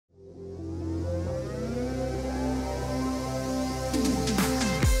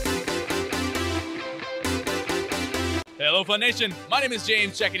Hello Fun Nation, my name is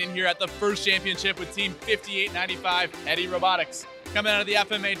James, checking in here at the first championship with Team 5895, Peddie Robotics. Coming out of the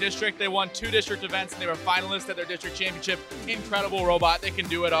FMA district, they won 2 district events and they were finalists at their district championship. Incredible robot, they can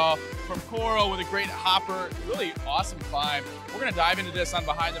do it all. From Coral with a great hopper, really awesome climb. We're gonna dive into this on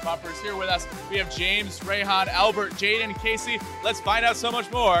Behind the Bumpers. Here with us, we have James, Rayhan, Albert, Jaden, Casey. Let's find out so much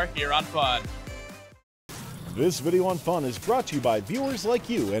more here on Fun. This video on Fun is brought to you by viewers like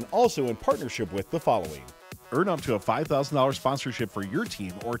you and also in partnership with the following. Earn up to a $5,000 sponsorship for your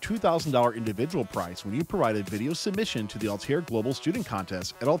team or $2,000 individual prize when you provide a video submission to the Altair Global Student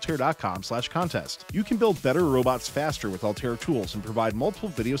Contest at altair.com/contest. You can build better robots faster with Altair tools and provide multiple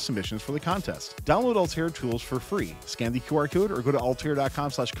video submissions for the contest. Download Altair tools for free. Scan the QR code or go to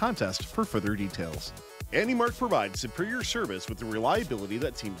altair.com/contest for further details. AndyMark provides superior service with the reliability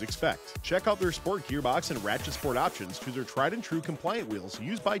that teams expect. Check out their sport gearbox and ratchet sport options to their tried and true compliant wheels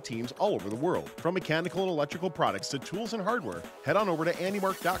used by teams all over the world. From mechanical and electrical products to tools and hardware, head on over to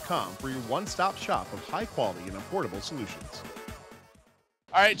andymark.com for your one-stop shop of high quality and affordable solutions.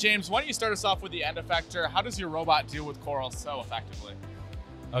 All right, James, why don't you start us off with the end effector? How does your robot deal with Coral so effectively?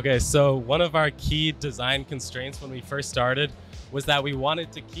 Okay, so one of our key design constraints when we first started was that we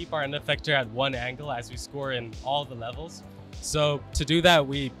wanted to keep our end effector at one angle as we score in all the levels. So to do that,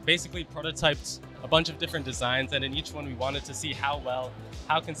 we basically prototyped a bunch of different designs, and in each one we wanted to see how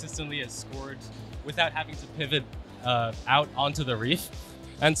consistently it's scored without having to pivot out onto the reef.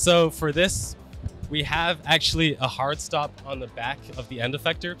 And so for this, we have actually a hard stop on the back of the end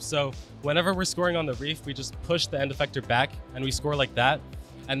effector. So whenever we're scoring on the reef, we just push the end effector back and we score like that.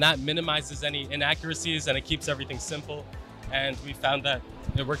 And that minimizes any inaccuracies and it keeps everything simple. And we found that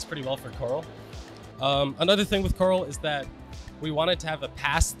it works pretty well for Coral. Another thing with Coral is that we wanted to have a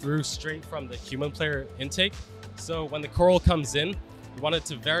pass through straight from the human player intake. So when the Coral comes in, we wanted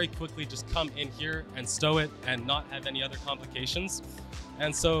to very quickly just come in here and stow it and not have any other complications.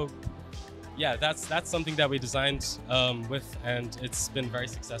 And so, yeah, that's something that we designed with, and it's been very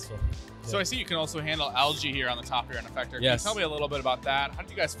successful. So I see you can also handle algae here on the top of your end effector. Can you tell me a little bit about that? How did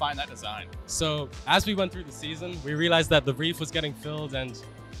you guys find that design? So as we went through the season, we realized that the reef was getting filled and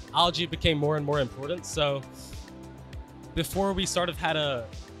algae became more and more important. So before we sort of had a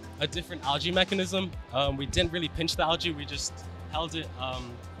different algae mechanism, we didn't really pinch the algae. We just held it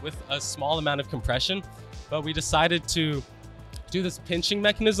with a small amount of compression. But we decided to do this pinching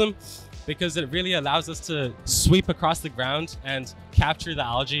mechanism because it really allows us to sweep across the ground and capture the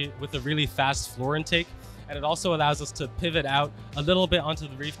algae with a really fast floor intake. And it also allows us to pivot out a little bit onto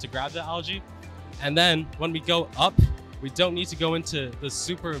the reef to grab the algae. And then when we go up, we don't need to go into the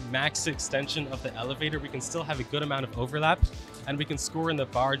super max extension of the elevator. We can still have a good amount of overlap and we can score in the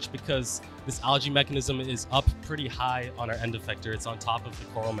barge because this algae mechanism is up pretty high on our end effector. It's on top of the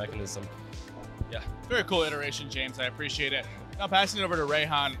Coral mechanism. Yeah. Very cool iteration, James. I appreciate it. Now passing it over to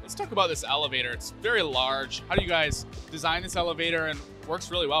Rayhan, let's talk about this elevator. It's very large. How do you guys design this elevator and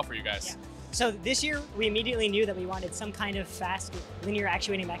works really well for you guys? Yeah. So this year, we immediately knew that we wanted some kind of fast linear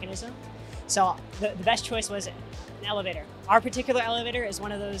actuating mechanism. So the best choice was an elevator. Our particular elevator is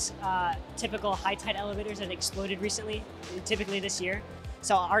one of those typical high tide elevators that exploded recently, typically this year.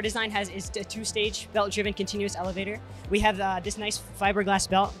 So our design is a 2-stage belt-driven continuous elevator. We have this nice fiberglass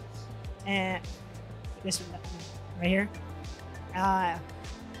belt, and this right here.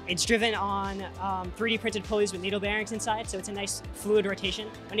 It's driven on 3D printed pulleys with needle bearings inside, so it's a nice fluid rotation.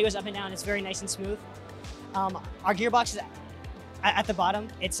 When it goes up and down, it's very nice and smooth. Our gearbox is at the bottom.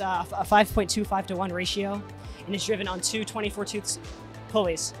 It's a 5.25-to-1 ratio, and it's driven on 2 24-tooth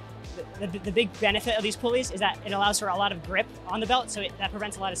pulleys. The big benefit of these pulleys is that it allows for a lot of grip on the belt, so that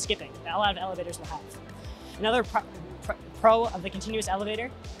prevents a lot of skipping that a lot of elevators will have. Another pro of the continuous elevator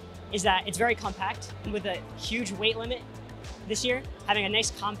is that it's very compact. With a huge weight limit this year, having a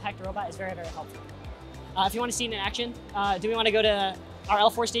nice compact robot is very, very helpful. If you want to see it in action, do we want to go to our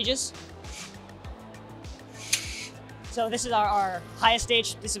L4 stages? So this is our highest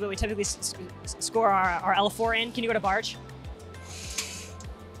stage. This is what we typically score our L4 in. Can you go to barge?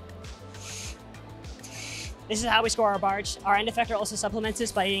 This is how we score our barge. Our end effector also supplements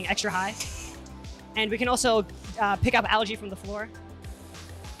this by being extra high. And we can also pick up algae from the floor.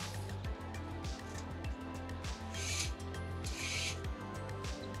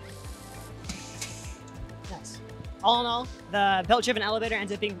 All in all, the belt-driven elevator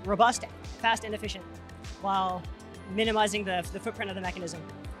ends up being robust, fast, and efficient, while minimizing the footprint of the mechanism.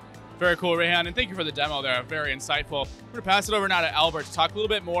 Very cool, Rayhan, and thank you for the demo there. Very insightful. We're gonna pass it over now to Albert to talk a little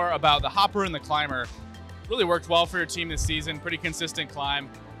bit more about the hopper and the climber. Really worked well for your team this season, pretty consistent climb.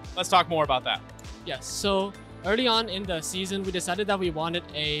 Let's talk more about that. Yes, so early on in the season, we decided that we wanted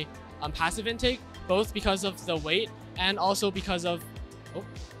a passive intake, both because of the weight and also because we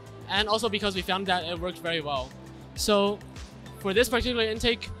found that it worked very well. So for this particular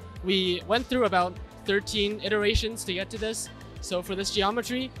intake, we went through about 13 iterations to get to this. So for this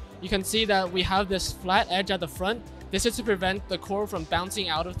geometry, you can see that we have this flat edge at the front. This is to prevent the coral from bouncing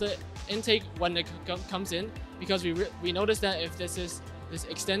out of the intake when it comes in, because we noticed that if this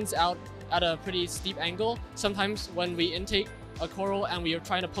extends out at a pretty steep angle, sometimes when we intake a coral and we are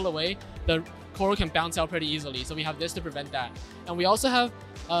trying to pull away, the coral can bounce out pretty easily. So we have this to prevent that. And we also have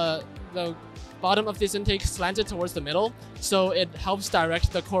the bottom of this intake slanted towards the middle, so it helps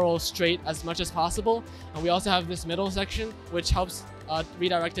direct the coral straight as much as possible. And we also have this middle section, which helps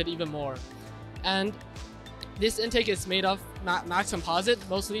redirect it even more. And this intake is made of max composite,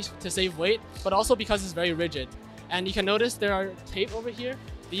 mostly to save weight, but also because it's very rigid. And you can notice there are tape over here.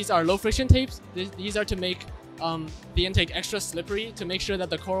 These are low friction tapes. These are to make the intake extra slippery, to make sure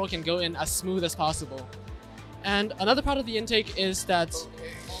that the coral can go in as smooth as possible. And another part of the intake is that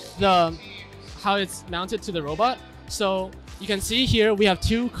how it's mounted to the robot. So you can see here we have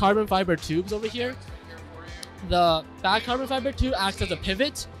two carbon fiber tubes over here. The back carbon fiber tube acts as a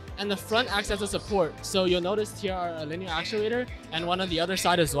pivot, and the front acts as a support. So you'll notice here are a linear actuator and one on the other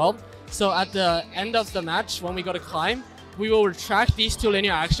side as well. So at the end of the match, when we go to climb, we will retract these two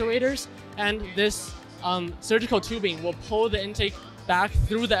linear actuators, and this surgical tubing will pull the intake back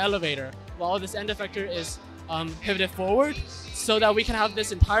through the elevator, while this end effector is pivoted forward, so that we can have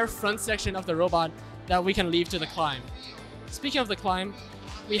this entire front section of the robot that we can leave to the climb. Speaking of the climb,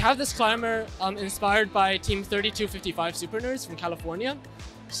 we have this climber inspired by Team 3255 Super Nerds from California.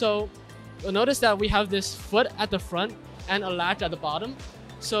 So you'll notice that we have this foot at the front and a latch at the bottom.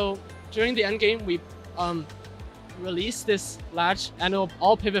 So during the end game, we release this latch and it'll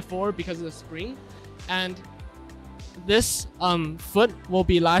all pivot forward because of the spring. And this foot will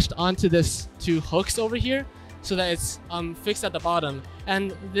be latched onto this two hooks over here, so that it's fixed at the bottom.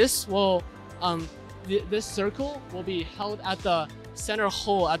 And this will, this circle will be held at the center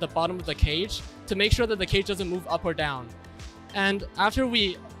hole at the bottom of the cage to make sure that the cage doesn't move up or down. And after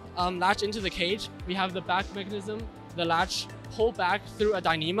we latch into the cage, we have the back mechanism, the latch pull back through a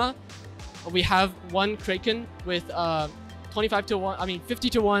dynema. We have one Kraken with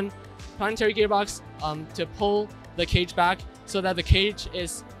 50-to-1 planetary gearbox to pull the cage back, so that the cage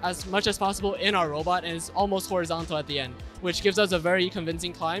is as much as possible in our robot and is almost horizontal at the end, which gives us a very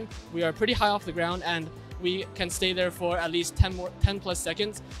convincing climb. We are pretty high off the ground, and we can stay there for at least 10 plus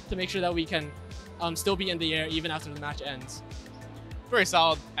seconds to make sure that we can still be in the air even after the match ends. Very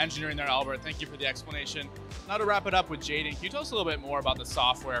solid engineering there, Albert. Thank you for the explanation. Now to wrap it up with Jaden, can you tell us a little bit more about the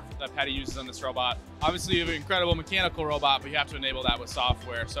software that Peddie uses on this robot? Obviously, you have an incredible mechanical robot, but you have to enable that with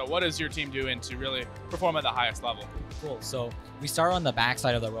software. So what is your team doing to really perform at the highest level? Cool. So we start on the back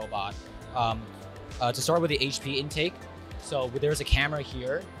side of the robot. To start with the HP intake. So there's a camera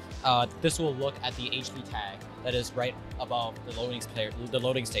here. This will look at the HP tag that is right above the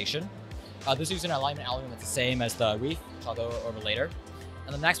loading station. This is using an alignment algorithm that's the same as the Reef, which I'll go over later.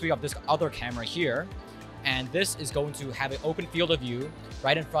 And then next we have this other camera here, and this is going to have an open field of view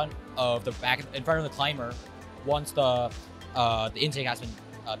right in front of the climber once the intake has been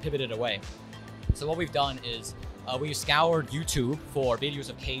pivoted away. So what we've done is we scoured YouTube for videos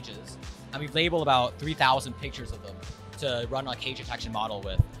of cages, and we've labeled about 3,000 pictures of them to run a cage detection model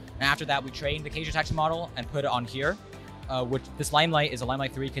with. And after that, we trained the cage detection model and put it on here. Which this Limelight is a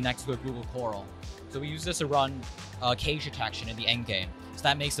Limelight 3 connected to a Google Coral. So we use this to run cage detection in the end game. So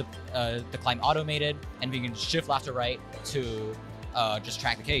that makes the climb automated, and we can shift left or right to just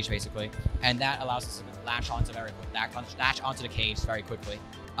track the cage basically. And that allows us to latch onto the cage very quickly.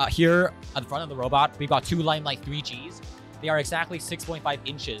 Here at the front of the robot, we've got two Limelight 3Gs. They are exactly 6.5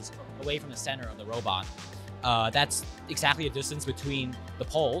 inches away from the center of the robot. That's exactly the distance between the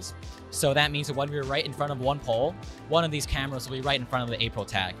poles. So that means that when we're right in front of one pole, one of these cameras will be right in front of the April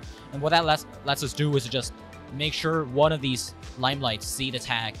tag. And what that lets us do is to just make sure one of these Limelights see the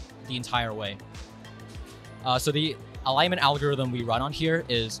tag the entire way. So the alignment algorithm we run on here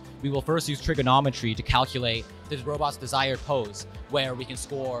is we will first use trigonometry to calculate the robot's desired pose, where we can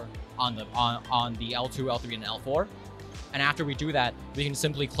score on the L2, L3, and L4. And after we do that, we can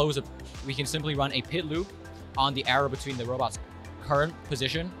simply run a pit loop on the arrow between the robot's current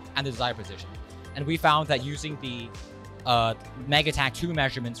position and the desired position. And we found that using the MegaTag 2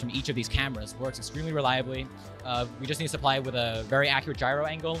 measurements from each of these cameras works extremely reliably. We just need to supply it with a very accurate gyro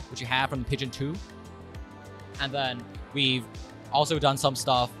angle, which you have from the Pigeon 2. And then we've also done some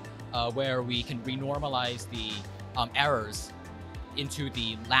stuff where we can renormalize the errors into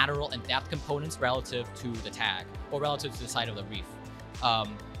the lateral and depth components relative to the tag, or relative to the side of the reef.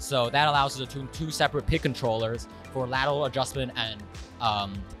 So that allows us to tune 2 separate pit controllers for lateral adjustment and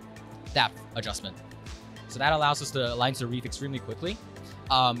depth adjustment. So that allows us to align to the reef extremely quickly.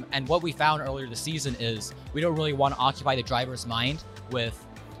 And what we found earlier this season is we don't really want to occupy the driver's mind with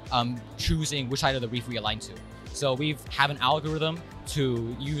choosing which side of the reef we align to. So we have an algorithm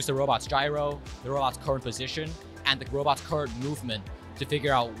to use the robot's gyro, the robot's current position, and the robot's current movement to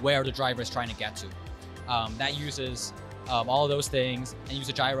figure out where the driver is trying to get to. That uses all of those things and use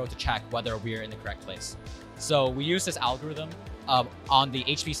a gyro to check whether we're in the correct place. So we use this algorithm on the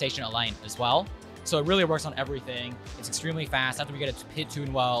HP station align as well. So it really works on everything. It's extremely fast. After we get it pit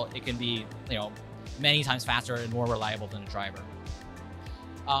tuned well, it can be, many times faster and more reliable than a driver.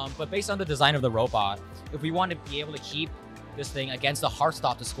 But based on the design of the robot, if we want to be able to keep this thing against the hard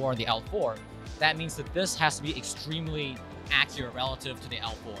stop to score on the L4, that means that this has to be extremely accurate relative to the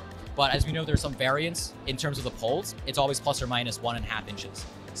L4. But as we know, there's some variance in terms of the poles. It's always plus or minus 1.5 inches.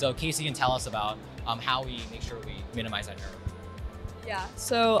 So Casey can tell us about how we make sure we minimize that error. Yeah,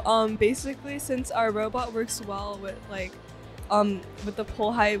 so basically, since our robot works well with with the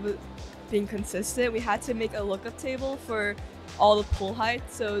pole height being consistent, we had to make a lookup table for all the pole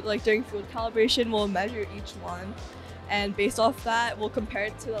heights. So during field calibration, we'll measure each one, and based off that, we'll compare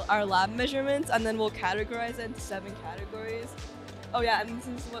it to our lab measurements, and then we'll categorize it into 7 categories. Oh yeah, and this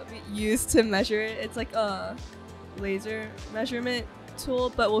is what we use to measure it. It's like a laser measurement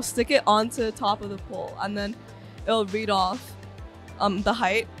tool, but we'll stick it onto the top of the pole, and then it'll read off the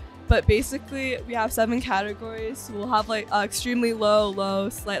height. But basically, we have 7 categories. We'll have extremely low, low,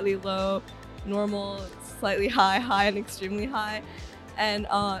 slightly low, normal, slightly high, high, and extremely high. And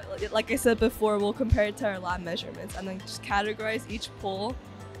like I said before, we'll compare it to our lab measurements and then just categorize each pole.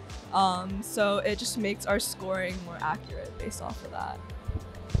 So it just makes our scoring more accurate based off of that.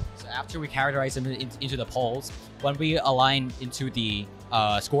 So after we categorize them into the poles, when we align into the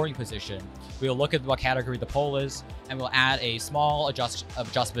scoring position, we'll look at what category the pole is, and we'll add a small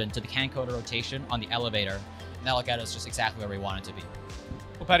adjustment to the can-coder rotation on the elevator, and that'll get us just exactly where we want it to be.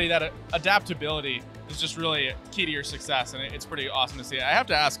 Well, Peddie, that adaptability is just really key to your success, and it's pretty awesome to see. I have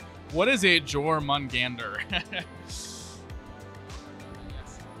to ask, what is a Jormungandr?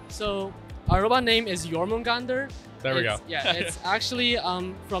 So our robot name is Jormungandr. There we go. Yeah, it's actually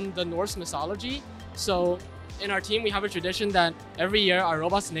from the Norse mythology. So in our team, we have a tradition that every year our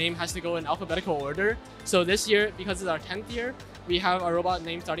robot's name has to go in alphabetical order. So this year, because it's our 10th year, we have our robot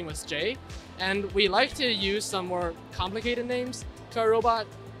name starting with J. And we like to use some more complicated names to our robot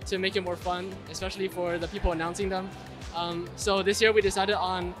to make it more fun, especially for the people announcing them. So this year we decided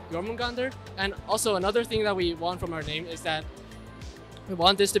on Jormungandr. And also another thing that we want from our name is that we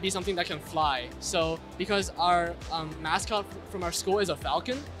want this to be something that can fly. So because our mascot from our school is a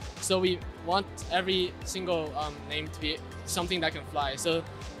falcon, so we want every single name to be something that can fly. So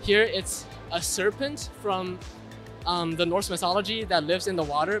here it's a serpent from the Norse mythology that lives in the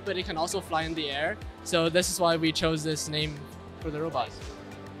water, but it can also fly in the air. So this is why we chose this name for the robot.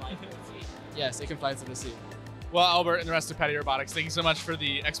 Yes, it can fly through the sea. Well, Albert and the rest of Peddie Robotics, thank you so much for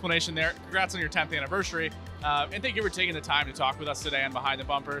the explanation there. Congrats on your 10th anniversary. And thank you for taking the time to talk with us today on Behind the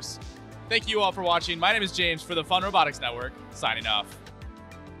Bumpers. Thank you all for watching. My name is James for the Fun Robotics Network, signing off.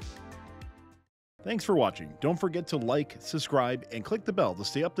 Thanks for watching. Don't forget to like, subscribe, and click the bell to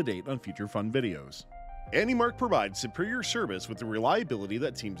stay up to date on future fun videos. AndyMark provides superior service with the reliability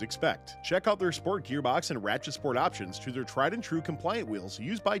that teams expect. Check out their sport gearbox and ratchet sport options to their tried and true compliant wheels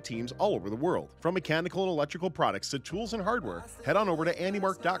used by teams all over the world. From mechanical and electrical products to tools and hardware, head on over to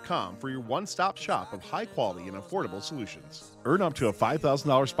andymark.com for your one-stop shop of high quality and affordable solutions. Earn up to a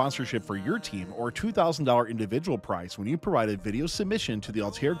 $5,000 sponsorship for your team or $2,000 individual prize when you provide a video submission to the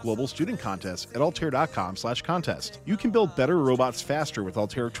Altair Global Student Contest at altair.com/contest. You can build better robots faster with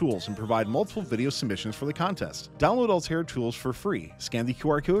Altair tools and provide multiple video submissions for the contest. Download Altair tools for free, scan the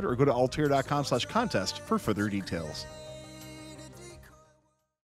QR code, or go to altair.com/contest for further details.